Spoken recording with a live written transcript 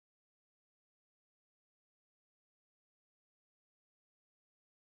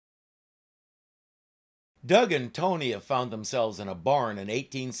Doug and Tony have found themselves in a barn in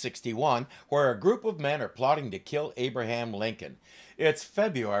 1861 where a group of men are plotting to kill Abraham Lincoln. It's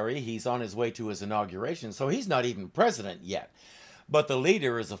February, he's on his way to his inauguration, so he's not even president yet. But the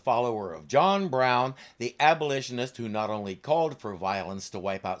leader is a follower of John Brown, the abolitionist who not only called for violence to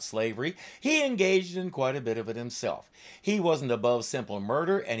wipe out slavery, he engaged in quite a bit of it himself. He wasn't above simple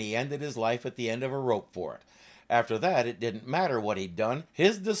murder, and he ended his life at the end of a rope for it. After that, it didn't matter what he'd done,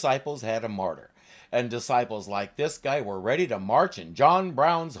 his disciples had a martyr. And disciples like this guy were ready to march in John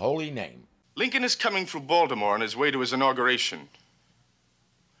Brown's holy name. Lincoln is coming through Baltimore on his way to his inauguration.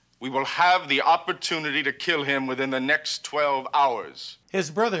 We will have the opportunity to kill him within the next 12 hours.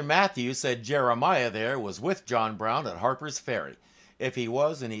 His brother Matthew said Jeremiah there was with John Brown at Harper's Ferry. If he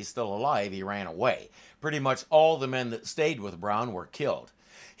was and he's still alive, he ran away. Pretty much all the men that stayed with Brown were killed.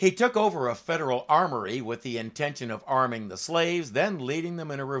 He took over a federal armory with the intention of arming the slaves, then leading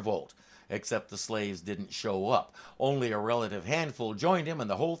them in a revolt. Except the slaves didn't show up. Only a relative handful joined him, and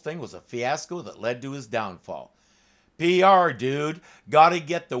the whole thing was a fiasco that led to his downfall. PR, dude. Gotta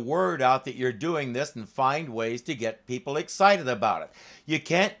get the word out that you're doing this and find ways to get people excited about it. You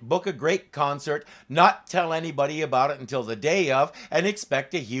can't book a great concert, not tell anybody about it until the day of, and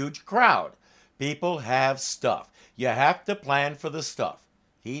expect a huge crowd. People have stuff. You have to plan for the stuff.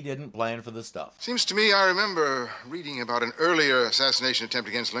 He didn't plan for the stuff. Seems to me I remember reading about an earlier assassination attempt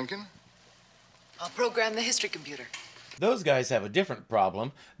against Lincoln. I'll program the history computer. Those guys have a different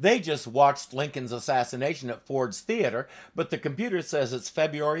problem. They just watched Lincoln's assassination at Ford's Theater, but the computer says it's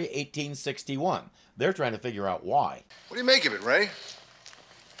February 1861. They're trying to figure out why. What do you make of it, Ray?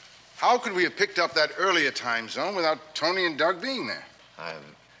 How could we have picked up that earlier time zone without Tony and Doug being there?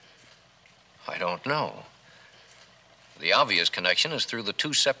 I don't know. The obvious connection is through the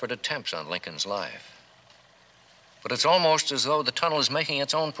two separate attempts on Lincoln's life. But it's almost as though the tunnel is making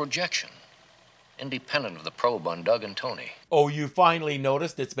its own projection, independent of the probe on Doug and Tony. Oh, you finally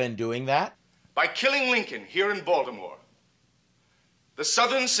noticed it's been doing that? By killing Lincoln here in Baltimore, the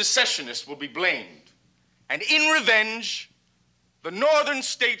Southern secessionists will be blamed. And in revenge, the Northern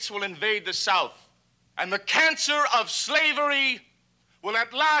states will invade the South. And the cancer of slavery will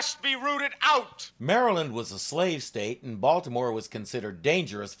at last be rooted out. Maryland was a slave state, and Baltimore was considered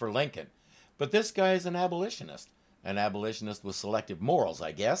dangerous for Lincoln. But this guy is an abolitionist. An abolitionist with selective morals,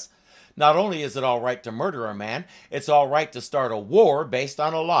 I guess. Not only is it all right to murder a man, it's all right to start a war based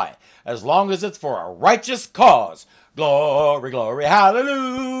on a lie, as long as it's for a righteous cause. Glory, glory,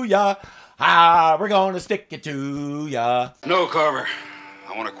 hallelujah. Ah, we're gonna stick it to ya. No, Carver.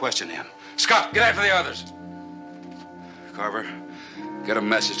 I want to question him. Scott, get after the others. Carver, get a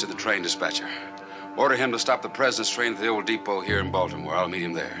message to the train dispatcher. Order him to stop the president's train at the old depot here in Baltimore. I'll meet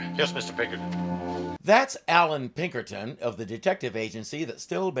him there. Yes, Mr. Pinkerton. That's Alan Pinkerton of the detective agency that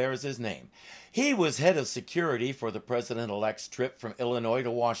still bears his name. He was head of security for the president-elect's trip from Illinois to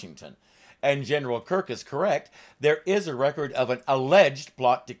Washington. And General Kirk is correct. There is a record of an alleged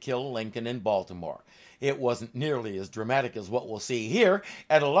plot to kill Lincoln in Baltimore. It wasn't nearly as dramatic as what we'll see here,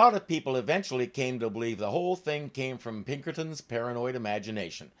 and a lot of people eventually came to believe the whole thing came from Pinkerton's paranoid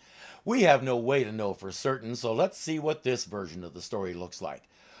imagination. We have no way to know for certain, so let's see what this version of the story looks like.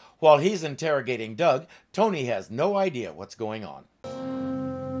 While he's interrogating Doug, Tony has no idea what's going on.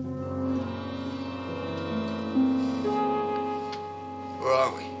 Where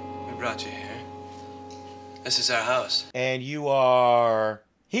are we? We brought you here. This is our house. And you are...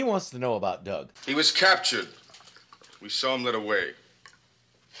 He wants to know about Doug. He was captured. We saw him led away.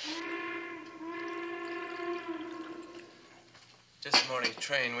 Just a morning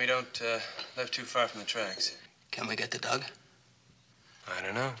train. We don't live too far from the tracks. Can we get to Doug? I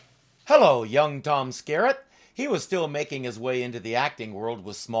don't know. Hello, young Tom Skerritt. He was still making his way into the acting world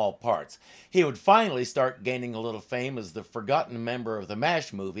with small parts. He would finally start gaining a little fame as the forgotten member of the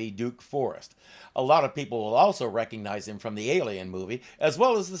MASH movie, Duke Forrest. A lot of people will also recognize him from the Alien movie, as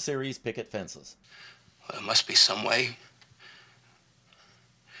well as the series Picket Fences. Well, there must be some way.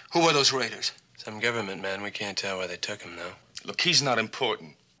 Who were those raiders? Some government men. We can't tell where they took him, though. Look, he's not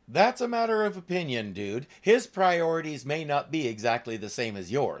important. That's a matter of opinion, dude. His priorities may not be exactly the same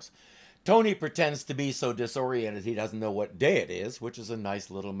as yours. Tony pretends to be so disoriented he doesn't know what day it is, which is a nice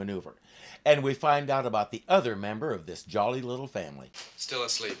little maneuver. And we find out about the other member of this jolly little family. Still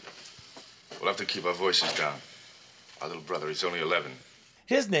asleep. We'll have to keep our voices down. Our little brother, he's only 11.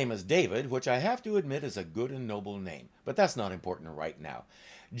 His name is David, which I have to admit is a good and noble name, but that's not important right now.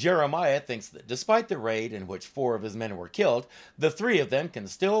 Jeremiah thinks that despite the raid in which 4 of his men were killed, the 3 of them can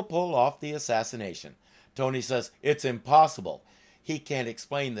still pull off the assassination. Tony says it's impossible. He can't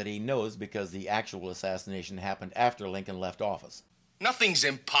explain that he knows because the actual assassination happened after Lincoln left office. Nothing's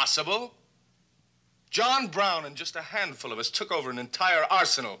impossible. John Brown and just a handful of us took over an entire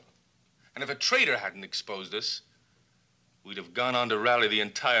arsenal. And if a traitor hadn't exposed us, we'd have gone on to rally the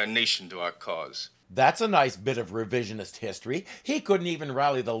entire nation to our cause. That's a nice bit of revisionist history. He couldn't even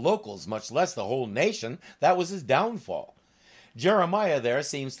rally the locals, much less the whole nation. That was his downfall. Jeremiah there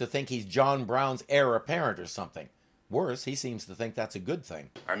seems to think he's John Brown's heir apparent or something. Worse, he seems to think that's a good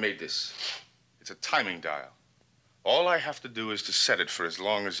thing. I made this. It's a timing dial. All I have to do is to set it for as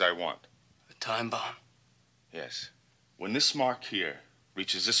long as I want. A time bomb? Yes. When this mark here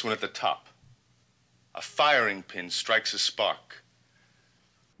reaches this one at the top, a firing pin strikes a spark.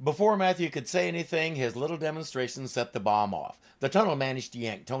 Before Matthew could say anything, his little demonstration set the bomb off. The tunnel managed to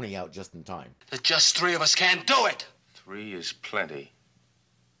yank Tony out just in time. That just 3 of us can't do it. 3 is plenty.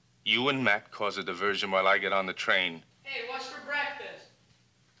 You and Matt cause a diversion while I get on the train. Hey, what's for breakfast?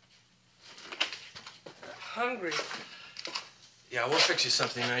 Hungry. Yeah, we'll fix you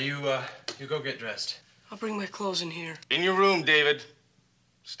something. Now, you go get dressed. I'll bring my clothes in here. In your room, David.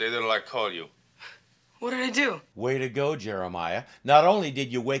 Stay there till I call you. What did I do? Way to go, Jeremiah. Not only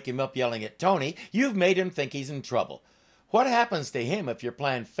did you wake him up yelling at Tony, you've made him think he's in trouble. What happens to him if your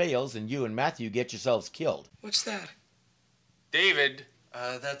plan fails and you and Matthew get yourselves killed? What's that? David.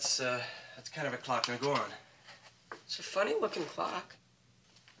 That's kind of a clock. Now, go on. It's a funny-looking clock.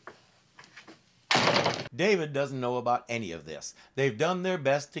 David doesn't know about any of this. They've done their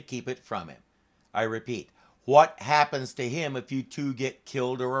best to keep it from him. I repeat, what happens to him if you two get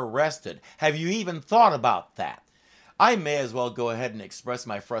killed or arrested? Have you even thought about that? I may as well go ahead and express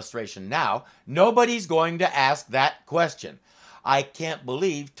my frustration now. Nobody's going to ask that question. I can't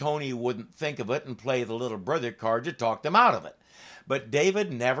believe Tony wouldn't think of it and play the little brother card to talk them out of it. But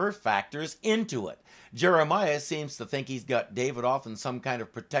David never factors into it. Jeremiah seems to think he's got David off in some kind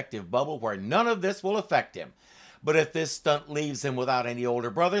of protective bubble where none of this will affect him. But if this stunt leaves him without any older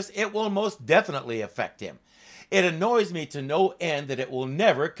brothers, it will most definitely affect him. It annoys me to no end that it will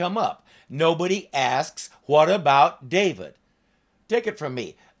never come up. Nobody asks, what about David? Take it from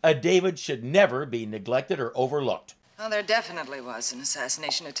me, a David should never be neglected or overlooked. Well, there definitely was an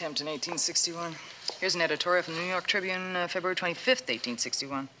assassination attempt in 1861. Here's an editorial from the New York Tribune, February 25th,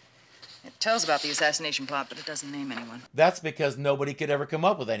 1861. It tells about the assassination plot, but it doesn't name anyone. That's because nobody could ever come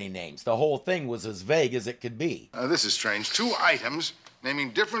up with any names. The whole thing was as vague as it could be. This is strange. 2 items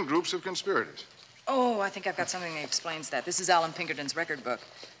naming different groups of conspirators. Oh, I think I've got something that explains that. This is Alan Pinkerton's record book.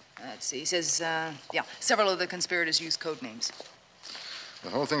 Let's see. He says, several of the conspirators use code names.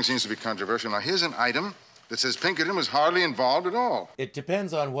 The whole thing seems to be controversial. Now, here's an item that says Pinkerton was hardly involved at all. It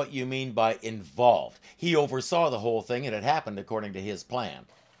depends on what you mean by involved. He oversaw the whole thing and it happened according to his plan.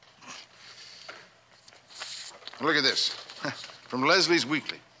 Look at this. From Leslie's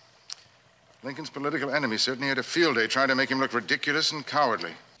Weekly. Lincoln's political enemies certainly had a field day trying to make him look ridiculous and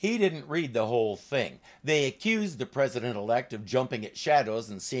cowardly. He didn't read the whole thing. They accused the president-elect of jumping at shadows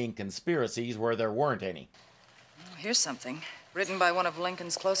and seeing conspiracies where there weren't any. Oh, here's something written by one of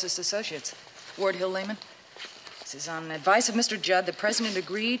Lincoln's closest associates, Ward Hill Lehman. This is on advice of Mr. Judd, the president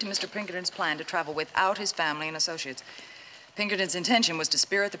agreed to Mr. Pinkerton's plan to travel without his family and associates. Pinkerton's intention was to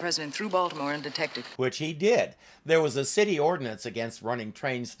spirit the president through Baltimore undetected. Which he did. There was a city ordinance against running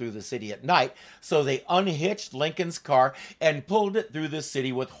trains through the city at night, so they unhitched Lincoln's car and pulled it through the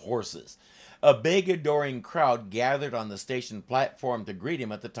city with horses. A big adoring crowd gathered on the station platform to greet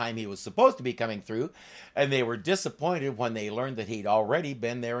him at the time he was supposed to be coming through, and they were disappointed when they learned that he'd already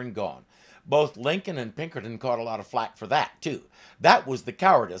been there and gone. Both Lincoln and Pinkerton caught a lot of flack for that, too. That was the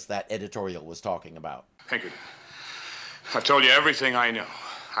cowardice that editorial was talking about. Pinkerton, I've told you everything I know.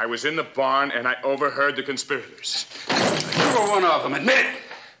 I was in the barn and I overheard the conspirators. You were one of them, admit it.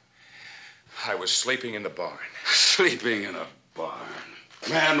 I was sleeping in the barn. Sleeping in a barn.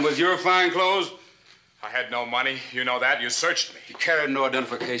 Man with your fine clothes? I had no money. You know that. You searched me. You carried no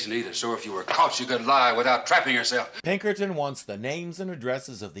identification either, so if you were caught, you could lie without trapping yourself. Pinkerton wants the names and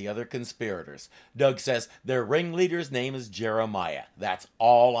addresses of the other conspirators. Doug says their ringleader's name is Jeremiah. That's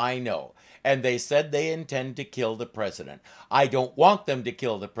all I know. And they said they intend to kill the president. I don't want them to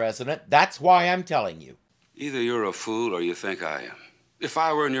kill the president. That's why I'm telling you. Either you're a fool or you think I am. If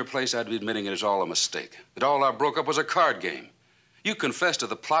I were in your place, I'd be admitting it was all a mistake. That all I broke up was a card game. You confess to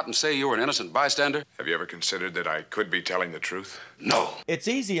the plot and say you were an innocent bystander? Have you ever considered that I could be telling the truth? No. It's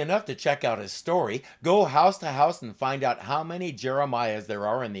easy enough to check out his story. Go house to house and find out how many Jeremiahs there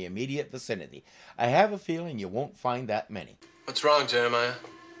are in the immediate vicinity. I have a feeling you won't find that many. What's wrong, Jeremiah?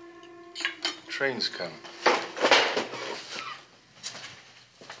 Train's come.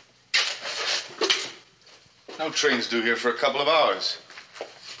 No train's due here for a couple of hours.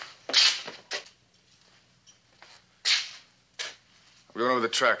 I'm going over the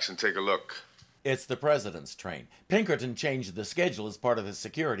tracks and take a look. It's the president's train. Pinkerton changed the schedule as part of his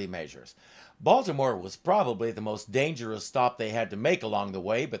security measures. Baltimore was probably the most dangerous stop they had to make along the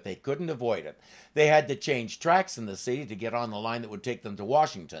way, but they couldn't avoid it. They had to change tracks in the city to get on the line that would take them to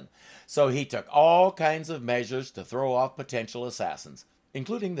Washington. So he took all kinds of measures to throw off potential assassins,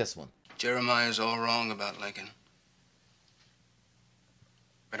 including this one. Jeremiah's all wrong about Lincoln.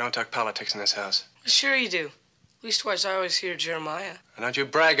 We don't talk politics in this house. Sure you do. Leastwise, I always hear Jeremiah. And don't you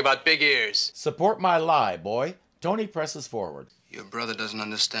brag about big ears. Support my lie, boy. Tony presses forward. Your brother doesn't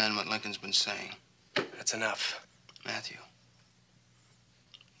understand what Lincoln's been saying. That's enough. Matthew,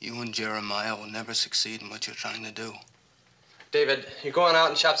 you and Jeremiah will never succeed in what you're trying to do. David, you're going out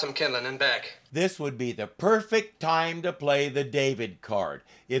and chop some kindling and back. This would be the perfect time to play the David card.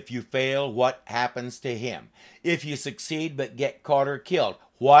 If you fail, what happens to him? If you succeed but get caught or killed,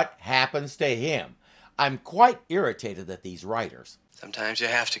 what happens to him? I'm quite irritated at these writers. Sometimes you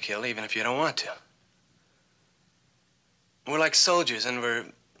have to kill even if you don't want to. We're like soldiers and we're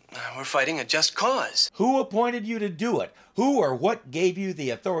fighting a just cause. Who appointed you to do it? Who or what gave you the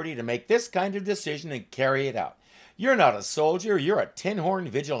authority to make this kind of decision and carry it out? You're not a soldier, you're a tin-horn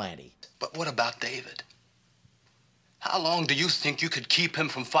vigilante. But what about David? How long do you think you could keep him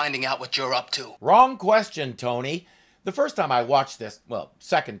from finding out what you're up to? Wrong question, Tony. The first time I watched this, well,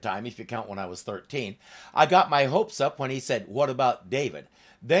 second time if you count when I was 13, I got my hopes up when he said, "What about David?"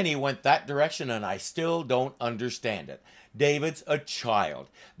 Then he went that direction and I still don't understand it. David's a child.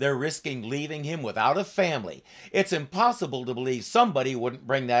 They're risking leaving him without a family. It's impossible to believe somebody wouldn't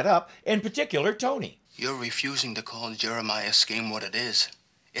bring that up, in particular Tony. You're refusing to call Jeremiah's scheme what it is.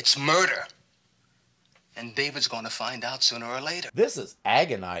 It's murder. And David's going to find out sooner or later. This is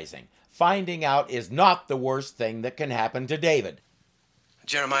agonizing. Finding out is not the worst thing that can happen to David.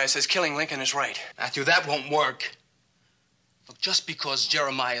 Jeremiah says killing Lincoln is right. Matthew, that won't work. Look, just because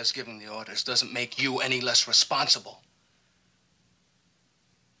Jeremiah's giving the orders doesn't make you any less responsible.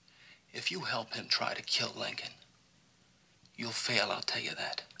 If you help him try to kill Lincoln, you'll fail, I'll tell you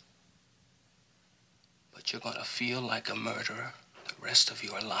that. But you're going to feel like a murderer the rest of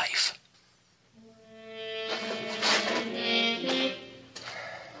your life.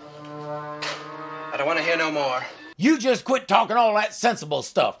 I don't want to hear no more. You just quit talking all that sensible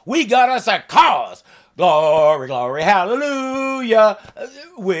stuff. We got us a cause. Glory, glory, hallelujah.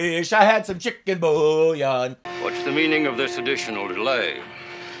 Wish I had some chicken bouillon. What's the meaning of this additional delay?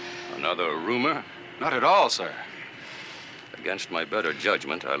 Another rumor? Not at all, sir. Against my better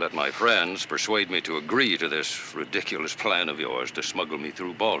judgment, I let my friends persuade me to agree to this ridiculous plan of yours to smuggle me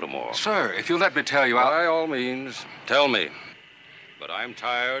through Baltimore. Sir, if you'll let me tell you, By all means, tell me. But I'm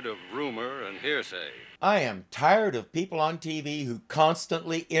tired of rumor and hearsay. I am tired of people on TV who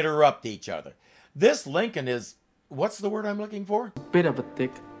constantly interrupt each other. This Lincoln is, what's the word I'm looking for? Bit of a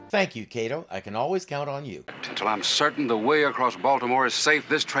dick. Thank you, Cato. I can always count on you. Until I'm certain the way across Baltimore is safe,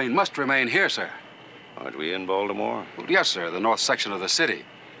 this train must remain here, sir. Aren't we in Baltimore? Well, yes, sir, the north section of the city.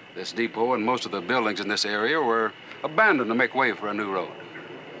 This depot and most of the buildings in this area were abandoned to make way for a new road.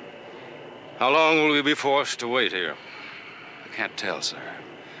 How long will we be forced to wait here? I can't tell, sir.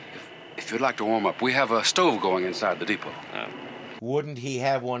 If you'd like to warm up, we have a stove going inside the depot. Wouldn't he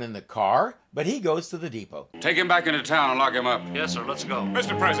have one in the car? But he goes to the depot. Take him back into town and lock him up. Yes, sir. Let's go.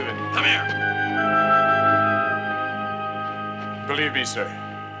 Mr. President. Come here. Believe me, sir,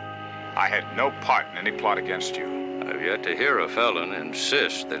 I had no part in any plot against you. I've yet to hear a felon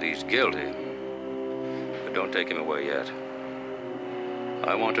insist that he's guilty. But don't take him away yet.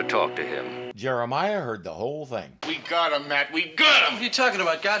 I want to talk to him. Jeremiah heard the whole thing. We got him, Matt. We got him. What are you talking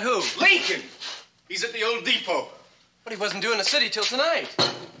about? Got who? Lincoln. He's at the old depot. But he wasn't due in the city till tonight.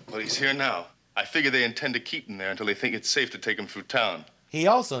 Well, he's here now. I figure they intend to keep him there until they think it's safe to take him through town. He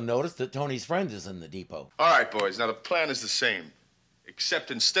also noticed that Tony's friend is in the depot. All right, boys. Now, the plan is the same. Except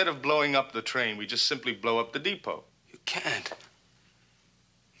instead of blowing up the train, we just simply blow up the depot. You can't.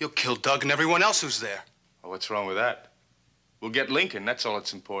 You'll kill Doug and everyone else who's there. Well, what's wrong with that? We'll get Lincoln. That's all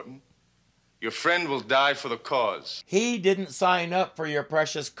that's important. Your friend will die for the cause. He didn't sign up for your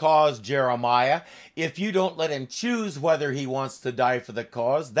precious cause, Jeremiah. If you don't let him choose whether he wants to die for the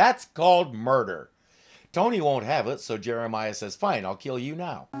cause, that's called murder. Tony won't have it, so Jeremiah says, fine, I'll kill you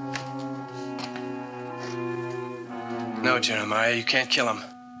now. No, Jeremiah, you can't kill him.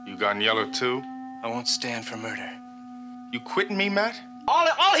 You gone yellow, too? I won't stand for murder. You quitting me, Matt?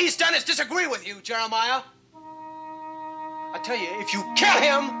 All he's done is disagree with you, Jeremiah. I tell you, if you kill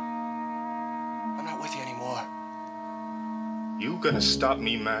him, I'm not with you anymore. You gonna stop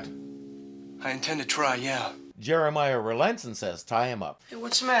me, Matt? I intend to try, yeah. Jeremiah relents and says, tie him up. Hey,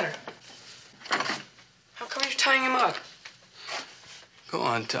 what's the matter? How come you're tying him up? Go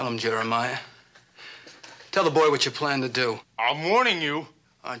on, tell him, Jeremiah. Tell the boy what you plan to do. I'm warning you.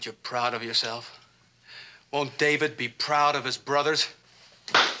 Aren't you proud of yourself? Won't David be proud of his brothers?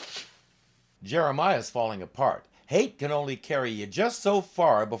 Jeremiah's falling apart. Hate can only carry you just so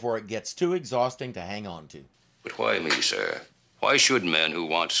far before it gets too exhausting to hang on to. But why me, sir? Why should men who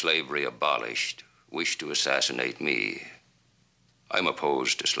want slavery abolished wish to assassinate me? I'm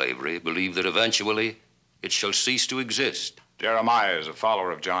opposed to slavery, believe that eventually it shall cease to exist. Jeremiah is a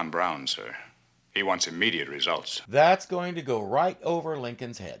follower of John Brown, sir. He wants immediate results. That's going to go right over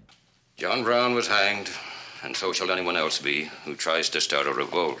Lincoln's head. John Brown was hanged, and so shall anyone else be who tries to start a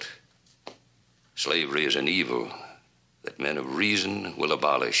revolt. Slavery is an evil that men of reason will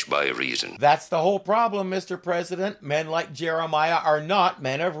abolish by reason. That's the whole problem, Mr. President. Men like Jeremiah are not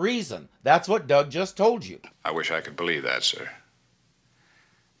men of reason. That's what Doug just told you. I wish I could believe that, sir.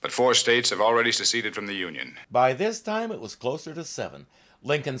 But 4 states have already seceded from the Union. By this time, it was closer to 7.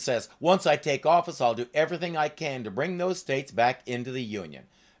 Lincoln says, once I take office, I'll do everything I can to bring those states back into the Union.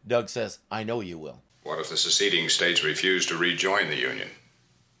 Doug says, I know you will. What if the seceding states refuse to rejoin the Union?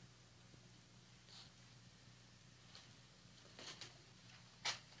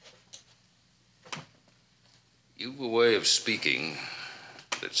 You've a way of speaking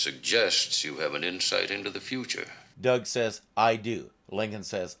that suggests you have an insight into the future. Doug says, I do. Lincoln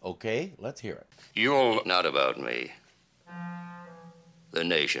says, okay, let's hear it. You'll... Not about me. The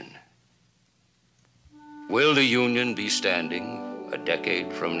nation. Will the Union be standing a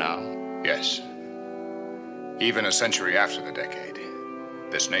decade from now? Yes. Even a century after the decade,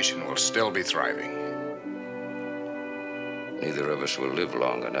 this nation will still be thriving. Neither of us will live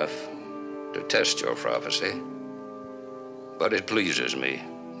long enough to test your prophecy, but it pleases me,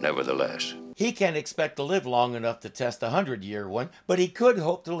 nevertheless. He can't expect to live long enough to test the 100-year one, but he could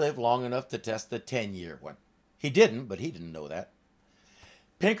hope to live long enough to test the 10-year one. He didn't, but he didn't know that.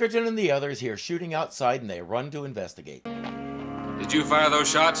 Pinkerton and the others hear shooting outside, and they run to investigate. Did you fire those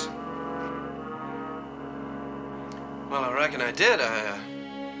shots? Well, I reckon I did.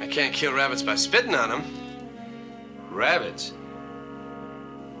 I can't kill rabbits by spitting on them. Rabbits?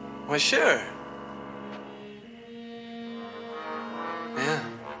 Why, sure. Yeah.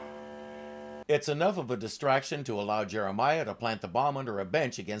 It's enough of a distraction to allow Jeremiah to plant the bomb under a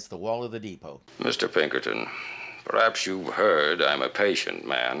bench against the wall of the depot. Mr. Pinkerton, perhaps you've heard I'm a patient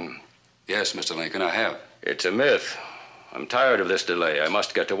man. Yes, Mr. Lincoln, I have. It's a myth. I'm tired of this delay. I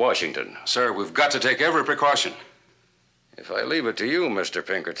must get to Washington. Sir, we've got to take every precaution. If I leave it to you, Mr.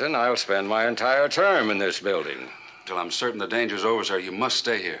 Pinkerton, I'll spend my entire term in this building. Till I'm certain the danger's over, sir, you must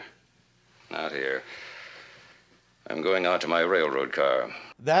stay here. Not here. I'm going out to my railroad car.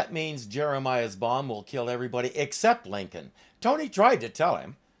 That means Jeremiah's bomb will kill everybody except Lincoln. Tony tried to tell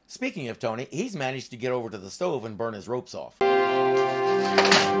him. Speaking of Tony, he's managed to get over to the stove and burn his ropes off.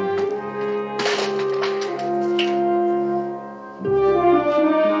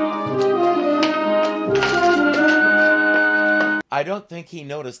 I don't think he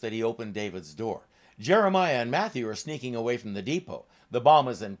noticed that he opened David's door. Jeremiah and Matthew are sneaking away from the depot. The bomb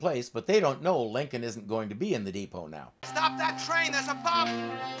is in place, but they don't know Lincoln isn't going to be in the depot now. Stop that train! There's a bomb!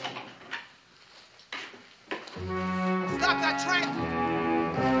 Stop that train!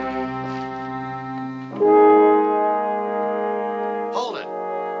 Hold it!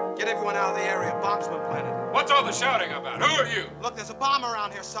 Get everyone out of the area. Bomb's been planted. What's all the shouting about? Who are you? Look, there's a bomb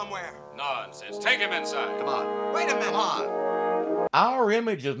around here somewhere. Nonsense. Take him inside. Come on. Wait a minute. Come on. Our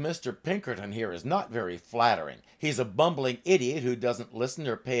image of Mr. Pinkerton here is not very flattering. He's a bumbling idiot who doesn't listen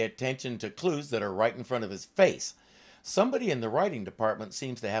or pay attention to clues that are right in front of his face. Somebody in the writing department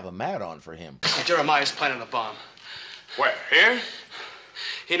seems to have a mad-on for him. Jeremiah's planning a bomb. Where? Here?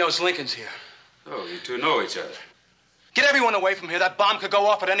 He knows Lincoln's here. Oh, you two know each other. Get everyone away from here. That bomb could go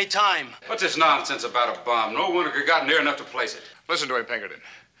off at any time. What's this nonsense about a bomb? No one could have gotten near enough to place it. Listen to him, Pinkerton.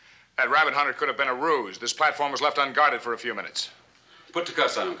 That rabbit hunter could have been a ruse. This platform was left unguarded for a few minutes. Put the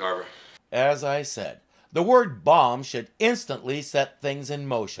cuffs on him, Carver. As I said, the word bomb should instantly set things in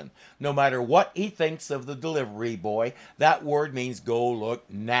motion. No matter what he thinks of the delivery boy, that word means go look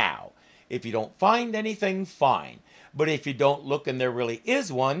now. If you don't find anything, fine. But if you don't look and there really is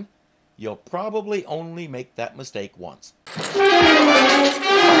one, you'll probably only make that mistake once.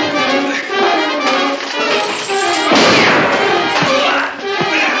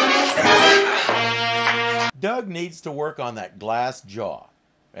 Doug needs to work on that glass jaw,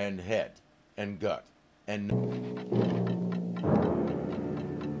 and head, and gut, and...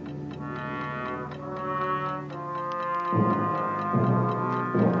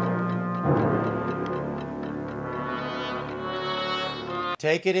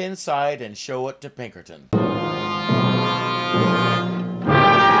 Take it inside and show it to Pinkerton.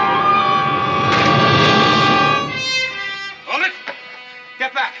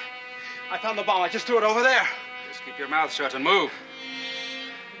 found the bomb. I just threw it over there. Just keep your mouth shut and move.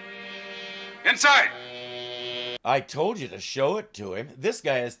 Inside! I told you to show it to him. This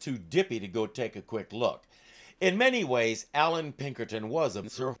guy is too dippy to go take a quick look. In many ways, Alan Pinkerton was a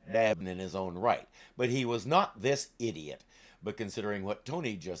Sir Dab in his own right, but he was not this idiot. But considering what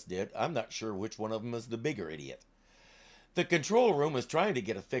Tony just did, I'm not sure which one of them is the bigger idiot. The control room is trying to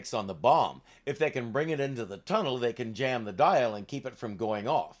get a fix on the bomb. If they can bring it into the tunnel, they can jam the dial and keep it from going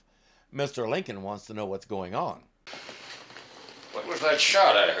off. Mr. Lincoln wants to know what's going on. What was that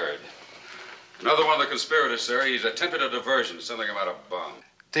shot I heard? Another one of the conspirators, sir. He's attempted a diversion, something about a bomb.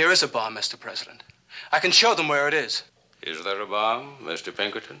 There is a bomb, Mr. President. I can show them where it is. Is there a bomb, Mr.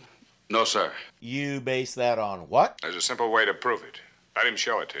 Pinkerton? No, sir. You base that on what? There's a simple way to prove it. Let him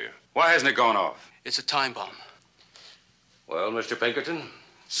show it to you. Why hasn't it gone off? It's a time bomb. Well, Mr. Pinkerton,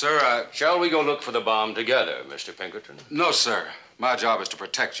 Sir, shall we go look for the bomb together, Mr. Pinkerton? No, sir. My job is to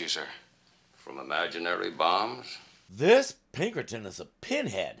protect you, sir. From imaginary bombs? This Pinkerton is a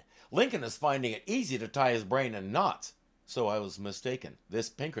pinhead. Lincoln is finding it easy to tie his brain in knots. So I was mistaken. This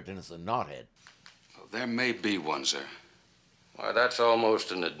Pinkerton is a knothead. Well, there may be one, sir. Why, that's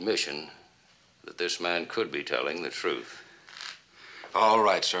almost an admission that this man could be telling the truth. All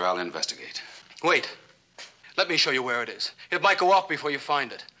right, sir. I'll investigate. Wait. Let me show you where it is. It might go off before you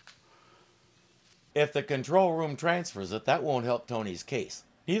find it. If the control room transfers it, that won't help Tony's case.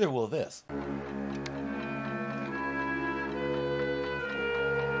 Neither will this.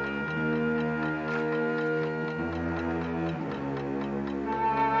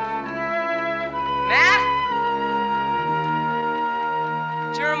 Matt?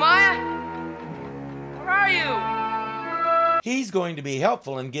 Jeremiah? Where are you? He's going to be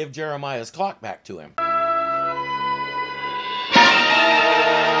helpful and give Jeremiah's clock back to him.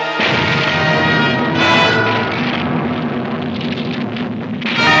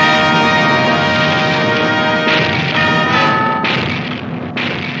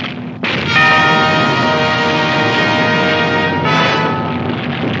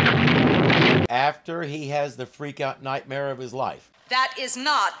 After he has the freak-out nightmare of his life. That is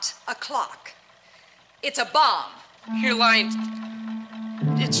not a clock. It's a bomb. You're lying.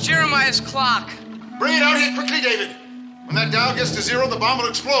 It's Jeremiah's clock. Bring it out here quickly, David. When that dial gets to zero, the bomb will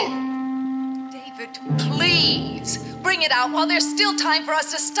explode. David, please. Bring it out while there's still time for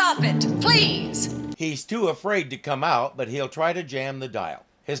us to stop it. Please. He's too afraid to come out, but he'll try to jam the dial.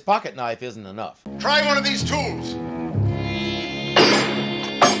 His pocket knife isn't enough. Try one of these tools.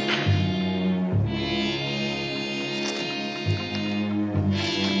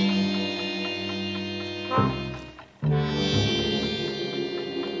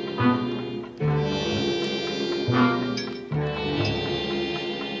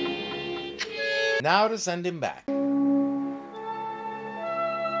 Now to send him back.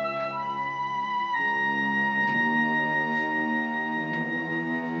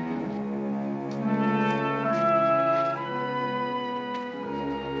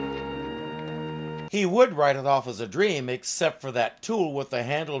 He would write it off as a dream, except for that tool with the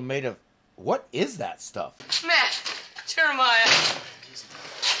handle made of... What is that stuff? Matt, Jeremiah.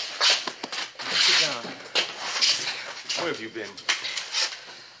 Sit down. Where have you been?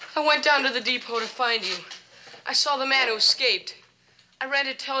 I went down to the depot to find you. I saw the man who escaped. I ran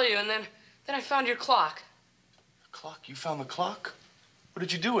to tell you, and then I found your clock. Clock? You found the clock? What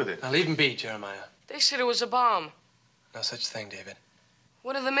did you do with it? Now leave him be, Jeremiah. They said it was a bomb. No such thing, David.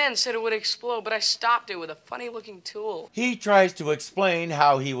 One of the men said it would explode, but I stopped it with a funny-looking tool. He tries to explain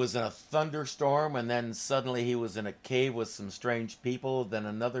how he was in a thunderstorm and then suddenly he was in a cave with some strange people, then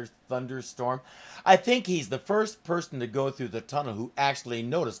another thunderstorm. I think he's the first person to go through the tunnel who actually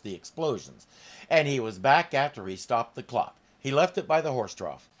noticed the explosions. And he was back after he stopped the clock. He left it by the horse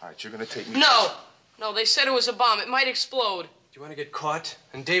trough. All right, you're going to take me... No, they said it was a bomb. It might explode. Do you want to get caught?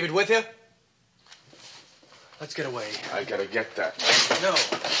 And David with you? Let's get away. I got to get that.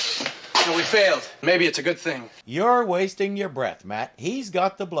 No, we failed. Maybe it's a good thing. You're wasting your breath, Matt. He's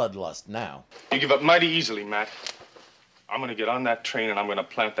got the bloodlust now. You give up mighty easily, Matt. I'm going to get on that train and I'm going to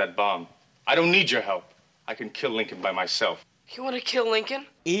plant that bomb. I don't need your help. I can kill Lincoln by myself. You want to kill Lincoln?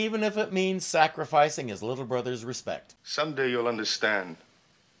 Even if it means sacrificing his little brother's respect. Someday you'll understand.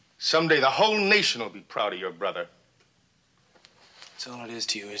 Someday the whole nation will be proud of your brother. That's all it is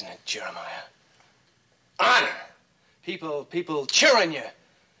to you, isn't it, Jeremiah? Honor. People cheering you.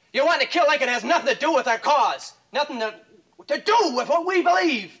 You want to kill Lincoln has nothing to do with our cause. Nothing to do with what we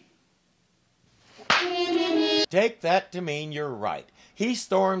believe. Take that to mean you're right. He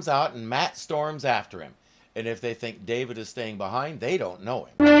storms out and Matt storms after him. And if they think David is staying behind, they don't know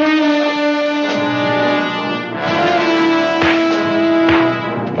him.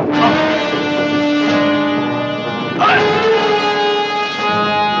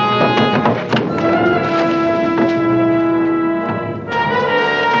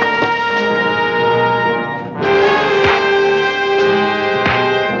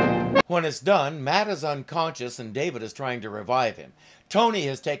 it's done, Matt is unconscious and David is trying to revive him. Tony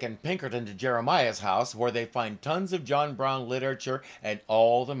has taken Pinkerton to Jeremiah's house where they find tons of John Brown literature and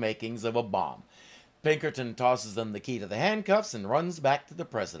all the makings of a bomb. Pinkerton tosses them the key to the handcuffs and runs back to the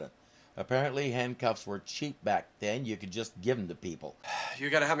president. Apparently handcuffs were cheap back then. You could just give them to people. You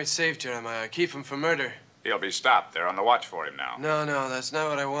gotta have me safe, Jeremiah. Keep him from murder. He'll be stopped. They're on the watch for him now. No, that's not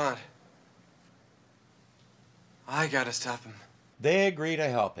what I want. I gotta stop him. They agree to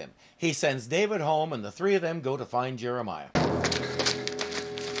help him. He sends David home and the three of them go to find Jeremiah.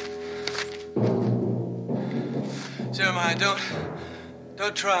 Jeremiah,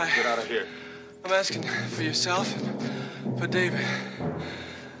 don't try. Get out of here. I'm asking for yourself and for David.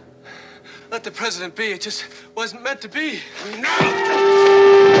 Let the president be. It just wasn't meant to be. No!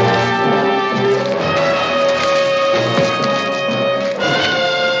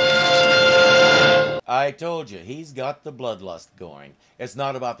 I told you, he's got the bloodlust going. It's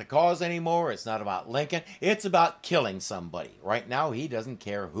not about the cause anymore. It's not about Lincoln. It's about killing somebody. Right now, he doesn't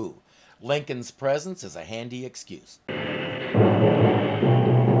care who. Lincoln's presence is a handy excuse.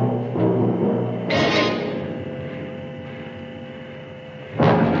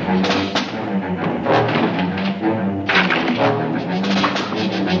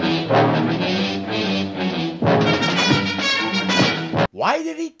 Why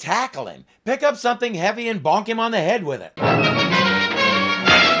did he tackle him? Pick up something heavy and bonk him on the head with it.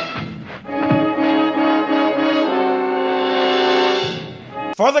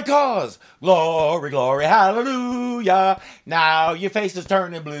 For the cause! Glory, glory, hallelujah! Now your face is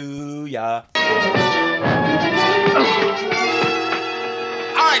turning blue, yeah. All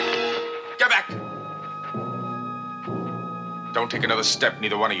right, get back. Don't take another step,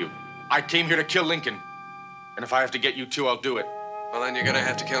 neither one of you. I came here to kill Lincoln. And if I have to get you two, I'll do it. Well, then you're gonna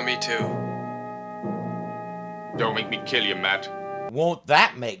have to kill me, too. Don't make me kill you, Matt. Won't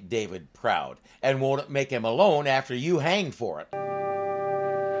that make David proud? And won't it make him alone after you hang for it?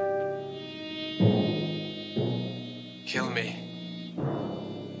 Kill me.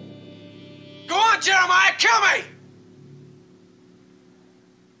 Go on, Jeremiah, kill me!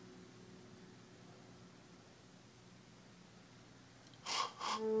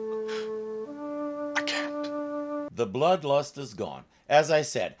 I can't. The bloodlust is gone. As I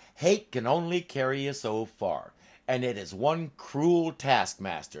said, hate can only carry you so far. And it is one cruel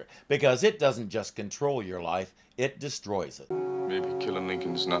taskmaster, because it doesn't just control your life, it destroys it. Maybe killing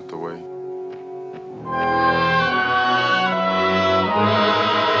Lincoln's not the way.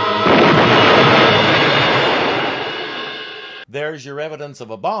 There's your evidence of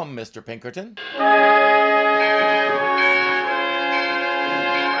a bomb, Mr. Pinkerton.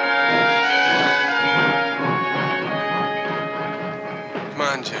 Come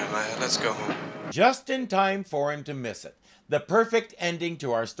on, Jeremiah, let's go home. Just in time for him to miss it. The perfect ending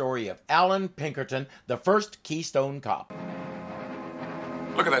to our story of Alan Pinkerton, the first Keystone Cop.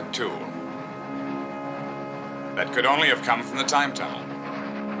 Look at that tool. That could only have come from the time tunnel.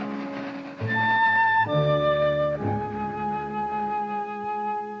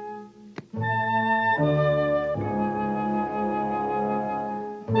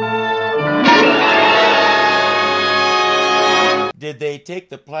 Did they take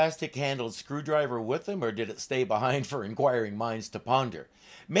the plastic-handled screwdriver with them, or did it stay behind for inquiring minds to ponder?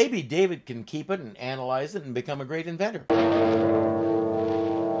 Maybe David can keep it and analyze it and become a great inventor.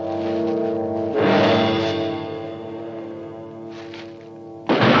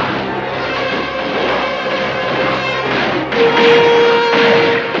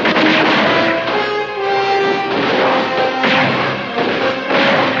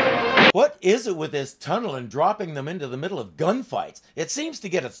 What is it with this tunnel and dropping them into the middle of gunfights? It seems to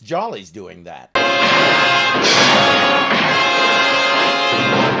get its jollies doing that.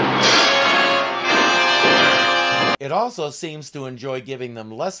 It also seems to enjoy giving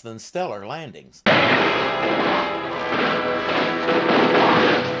them less than stellar landings.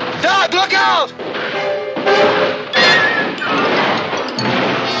 Doug, look out!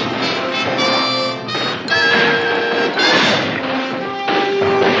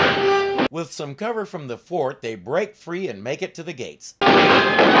 With some cover from the fort, they break free and make it to the gates.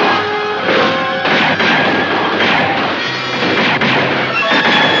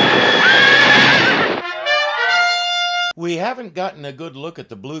 We haven't gotten a good look at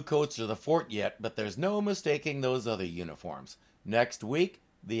the blue coats of the fort yet, but there's no mistaking those other uniforms. Next week,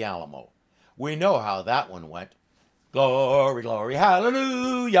 the Alamo. We know how that one went. Glory, glory,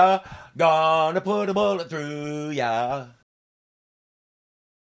 hallelujah, gonna put a bullet through ya.